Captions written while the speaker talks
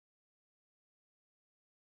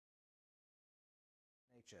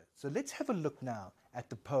nature. So let's have a look now at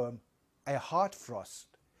the poem A Heart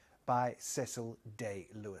Frost by Cecil Day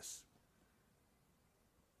Lewis.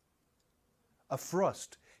 A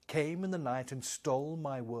frost came in the night and stole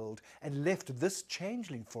my world and left this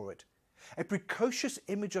changeling for it, a precocious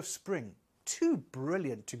image of spring, too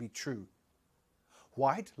brilliant to be true.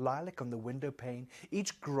 White lilac on the window pane,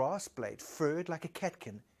 each grass blade furred like a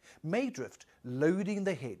catkin, Maydrift loading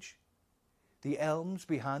the hedge. The elms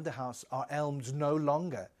behind the house are elms no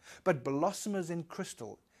longer, but blossomers in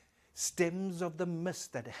crystal, stems of the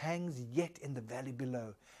mist that hangs yet in the valley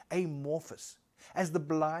below, amorphous, as the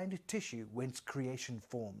blind tissue whence creation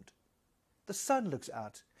formed. The sun looks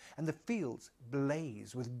out, and the fields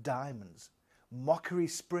blaze with diamonds. Mockery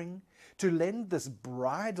spring, to lend this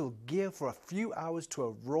bridal gear for a few hours to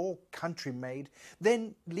a raw country maid,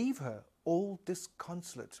 then leave her all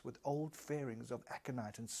disconsolate with old fairings of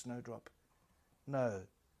aconite and snowdrop. No,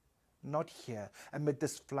 not here, amid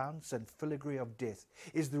this flounce and filigree of death,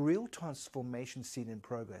 is the real transformation scene in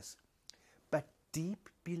progress. But deep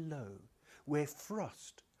below, where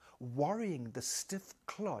frost, worrying the stiff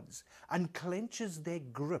clods, unclenches their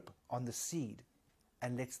grip on the seed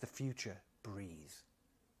and lets the future breathe.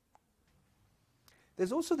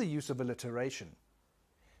 There's also the use of alliteration.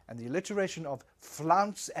 And the alliteration of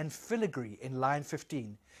flounce and filigree in line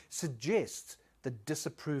 15 suggests the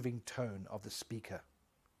disapproving tone of the speaker.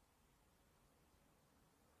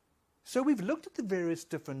 So we've looked at the various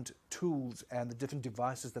different tools and the different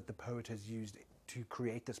devices that the poet has used to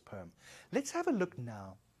create this poem. Let's have a look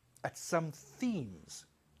now at some themes,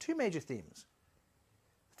 two major themes.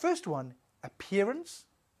 First one, appearance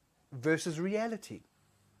versus reality.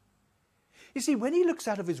 You see, when he looks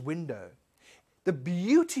out of his window, the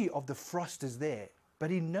beauty of the frost is there, but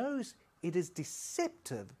he knows it is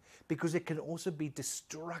deceptive because it can also be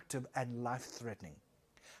destructive and life-threatening.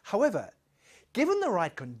 However, given the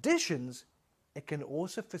right conditions, it can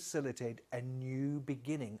also facilitate a new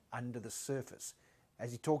beginning under the surface,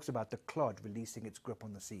 as he talks about the clod releasing its grip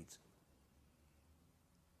on the seeds.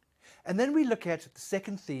 And then we look at the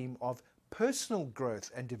second theme of personal growth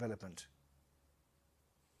and development.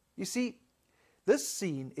 You see, this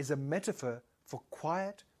scene is a metaphor for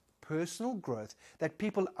quiet, personal growth that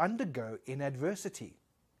people undergo in adversity.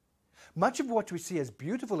 Much of what we see as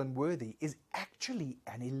beautiful and worthy is actually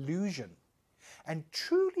an illusion. And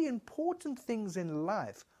truly important things in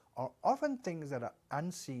life are often things that are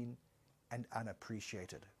unseen and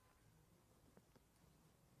unappreciated.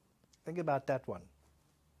 Think about that one.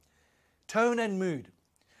 Tone and mood.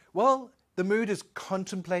 Well, the mood is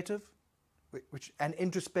contemplative and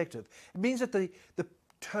introspective. It means that the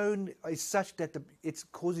tone is such that it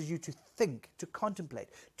causes you to think, to contemplate,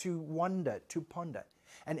 to wonder, to ponder.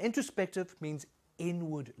 And introspective means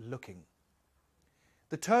inward looking.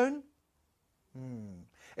 The tone,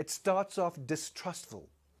 it starts off distrustful,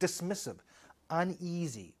 dismissive,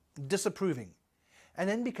 uneasy, disapproving, and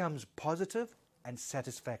then becomes positive and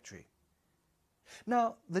satisfactory.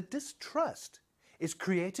 Now, the distrust is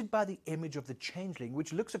created by the image of the changeling,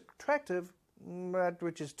 which looks attractive, but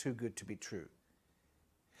which is too good to be true.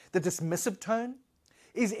 The dismissive tone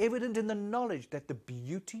is evident in the knowledge that the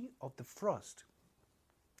beauty of the frost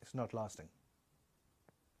is not lasting.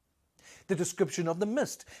 The description of the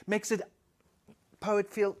mist makes the poet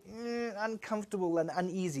feel uncomfortable and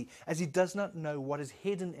uneasy, as he does not know what is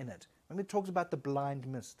hidden in it. When he talks about the blind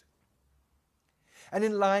mist. And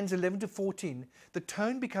in lines 11 to 14, the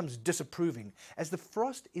tone becomes disapproving, as the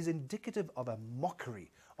frost is indicative of a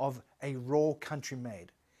mockery of a raw country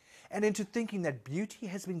maid, and into thinking that beauty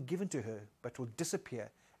has been given to her but will disappear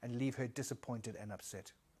and leave her disappointed and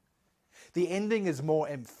upset. The ending is more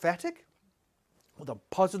emphatic, with a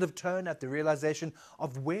positive tone at the realization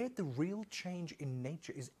of where the real change in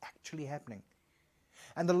nature is actually happening.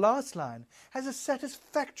 And the last line has a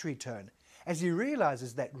satisfactory tone, as he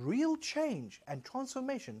realizes that real change and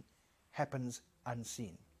transformation happens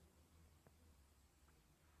unseen.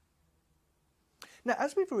 Now,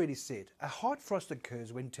 as we've already said, a hard frost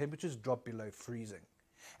occurs when temperatures drop below freezing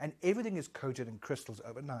and everything is coated in crystals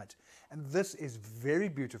overnight. And this is very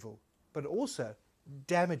beautiful, but also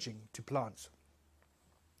damaging to plants.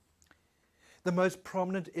 The most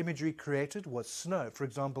prominent imagery created was snow, for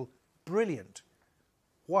example, brilliant,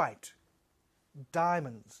 white,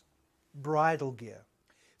 diamonds, bridal gear.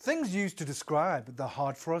 Things used to describe the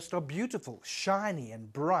hard frost are beautiful, shiny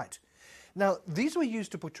and bright. Now, these were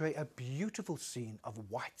used to portray a beautiful scene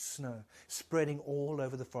of white snow spreading all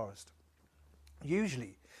over the forest.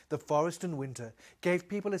 Usually, the forest in winter gave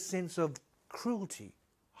people a sense of cruelty,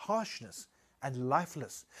 harshness and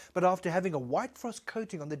lifeless. But after having a white frost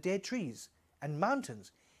coating on the dead trees and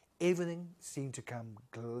mountains, everything seemed to become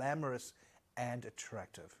glamorous and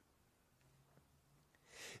attractive.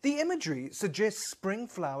 The imagery suggests spring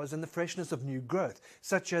flowers and the freshness of new growth,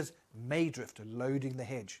 such as Maydrift loading the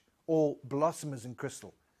hedge, or blossomers in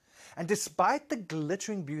crystal. And despite the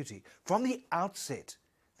glittering beauty, from the outset,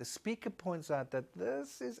 the speaker points out that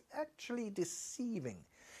this is actually deceiving,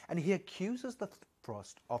 and he accuses the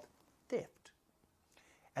frost of theft,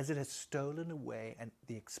 as it has stolen away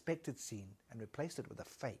the expected scene and replaced it with a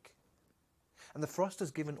fake. And the frost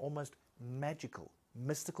is given almost magical,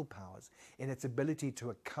 mystical powers in its ability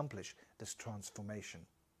to accomplish this transformation.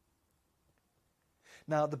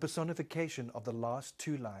 Now, the personification of the last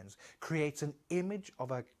two lines creates an image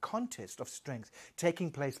of a contest of strength taking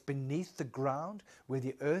place beneath the ground, where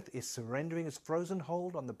the earth is surrendering its frozen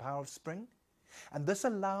hold on the power of spring, and this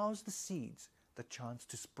allows the seeds the chance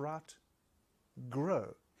to sprout,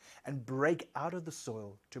 grow, and break out of the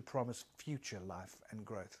soil to promise future life and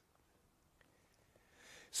growth.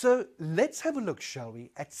 So let's have a look, shall we,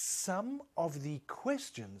 at some of the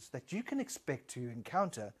questions that you can expect to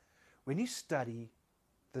encounter when you study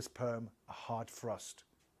this poem, A Hard Frost,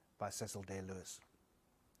 by Cecil Day Lewis.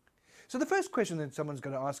 So the first question that someone's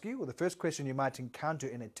going to ask you, or the first question you might encounter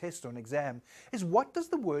in a test or an exam, is what does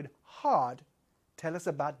the word hard tell us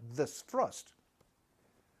about this frost?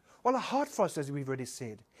 Well, a hard frost, as we've already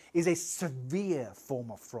said, is a severe form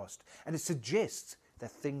of frost, and it suggests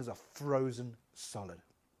that things are frozen solid.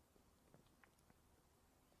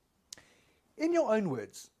 In your own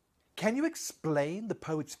words, can you explain the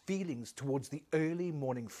poet's feelings towards the early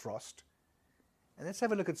morning frost? And let's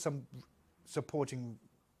have a look at some supporting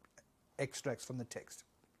extracts from the text.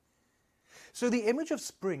 So the image of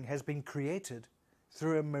spring has been created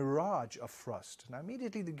through a mirage of frost. Now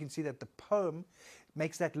immediately you can see that the poem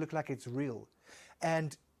makes that look like it's real.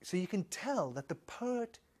 And so you can tell that the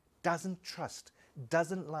poet doesn't trust,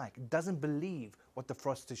 doesn't believe what the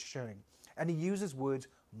frost is showing. And he uses words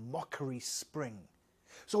mockery spring.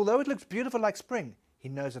 So although it looks beautiful like spring, he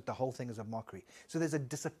knows that the whole thing is a mockery. So there's a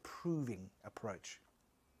disapproving approach.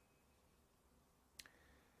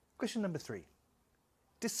 Question number 3.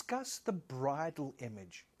 Discuss the bridal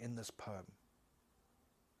image in this poem.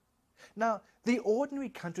 Now, the ordinary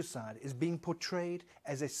countryside is being portrayed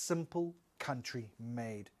as a simple country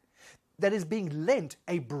maid that is being lent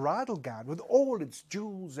a bridal gown with all its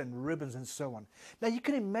jewels and ribbons and so on. Now, you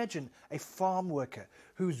can imagine a farm worker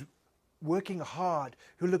who's working hard,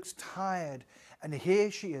 who looks tired, and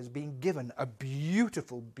here she is being given a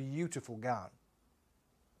beautiful, beautiful gown,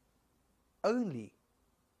 only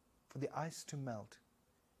for the ice to melt,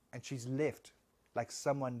 and she's left like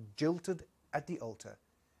someone jilted at the altar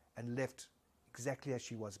and left exactly as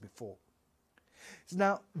she was before.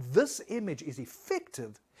 Now, this image is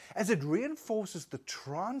effective as it reinforces the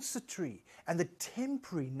transitory and the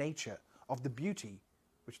temporary nature of the beauty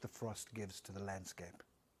which the frost gives to the landscape.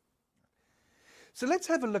 So let's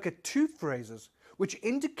have a look at two phrases which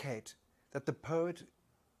indicate that the poet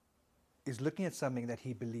is looking at something that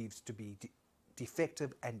he believes to be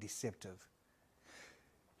defective and deceptive.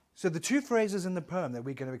 So the two phrases in the poem that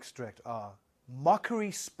we're going to extract are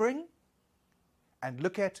mockery spring and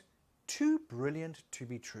look at too brilliant to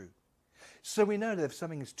be true. So we know that if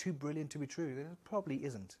something is too brilliant to be true, then it probably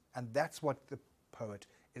isn't. And that's what the poet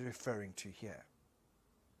is referring to here.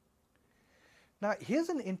 Now, here's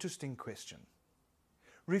an interesting question.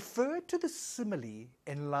 Refer to the simile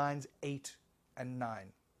in lines 8 and 9.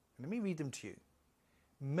 Let me read them to you.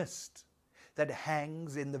 Mist that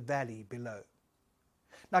hangs in the valley below.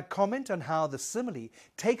 Now comment on how the simile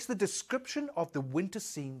takes the description of the winter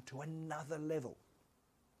scene to another level.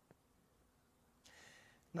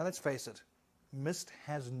 Now let's face it, mist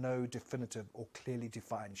has no definitive or clearly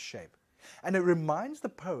defined shape, and it reminds the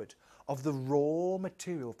poet of the raw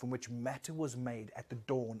material from which matter was made at the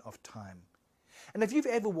dawn of time. And if you've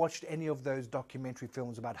ever watched any of those documentary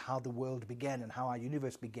films about how the world began and how our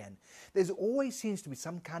universe began, there's always seems to be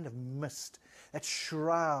some kind of mist that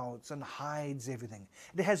shrouds and hides everything.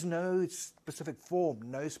 It has no specific form,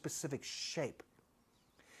 no specific shape.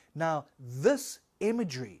 Now, this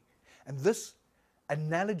imagery and this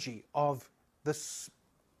analogy of this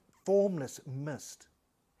formless mist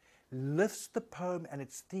lifts the poem and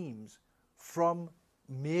its themes from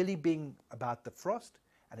merely being about the frost,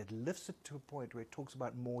 and it lifts it to a point where it talks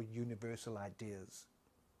about more universal ideas.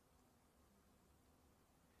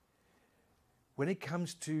 When it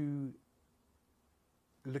comes to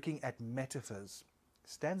looking at metaphors,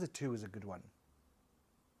 stanza 2 is a good one.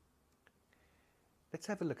 Let's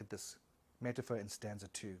have a look at this metaphor in stanza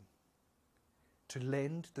 2. To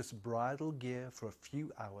lend this bridal gear for a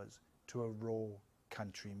few hours to a raw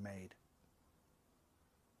country maid.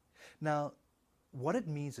 Now, what it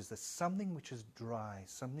means is that something which is dry,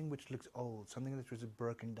 something which looks old, something which is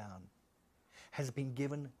broken down, has been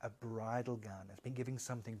given a bridal gown, has been given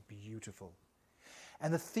something beautiful.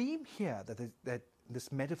 And the theme here that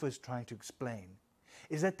this metaphor is trying to explain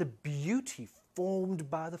is that the beauty formed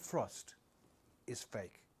by the frost is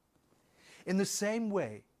fake. In the same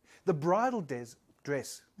way, the bridal dress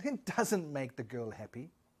it doesn't make the girl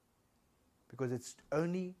happy, because it's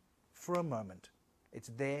only for a moment. It's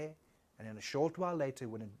there, and then a short while later,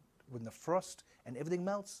 when the frost and everything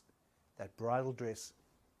melts, that bridal dress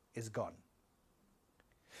is gone.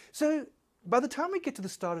 So by the time we get to the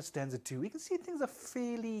start of stanza 2, we can see things are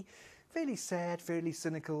fairly sad, fairly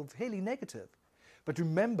cynical, fairly negative. But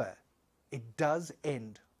remember, it does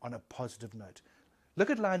end on a positive note. Look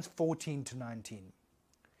at lines 14 to 19,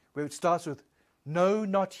 where it starts with, "No,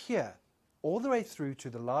 not here," all the way through to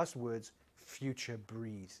the last words, "future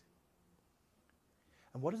breeze."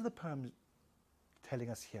 And what is the poem telling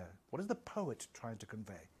us here? What is the poet trying to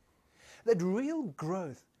convey? That real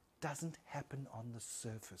growth doesn't happen on the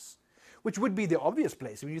surface, which would be the obvious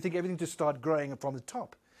place when you think everything just starts growing from the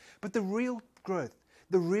top. But the real growth,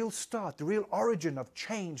 the real start, the real origin of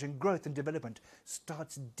change and growth and development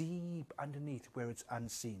starts deep underneath where it's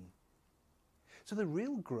unseen. So the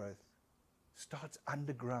real growth starts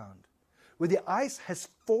underground, where the ice has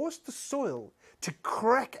forced the soil to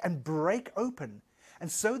crack and break open,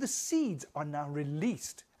 and so the seeds are now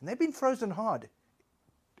released, and they've been frozen hard,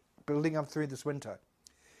 building up through this winter.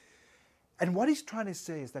 And what he's trying to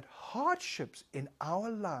say is that hardships in our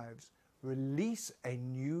lives release a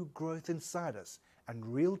new growth inside us,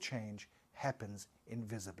 and real change happens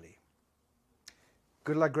invisibly.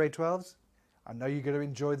 Good luck, grade 12s. I know you're going to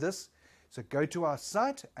enjoy this. So go to our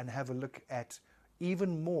site and have a look at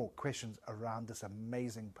even more questions around this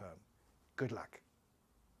amazing poem. Good luck.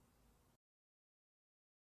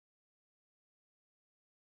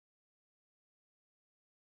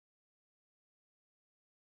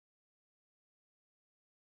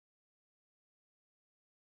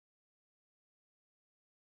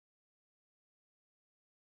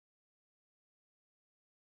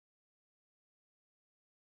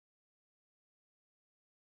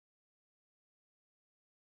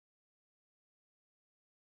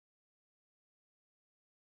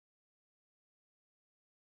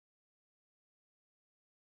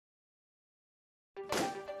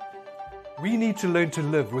 We need to learn to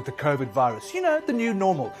live with the COVID virus, the new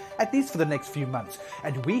normal, at least for the next few months.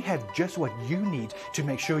 And we have just what you need to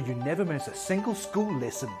make sure you never miss a single school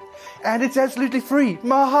lesson. And it's absolutely free,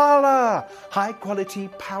 mahala! High quality,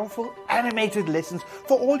 powerful, animated lessons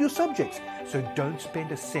for all your subjects. So don't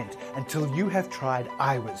spend a cent until you have tried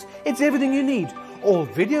iWhiz. It's everything you need. All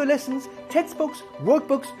video lessons, textbooks,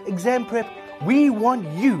 workbooks, exam prep. We want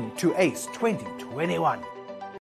you to ace 2021.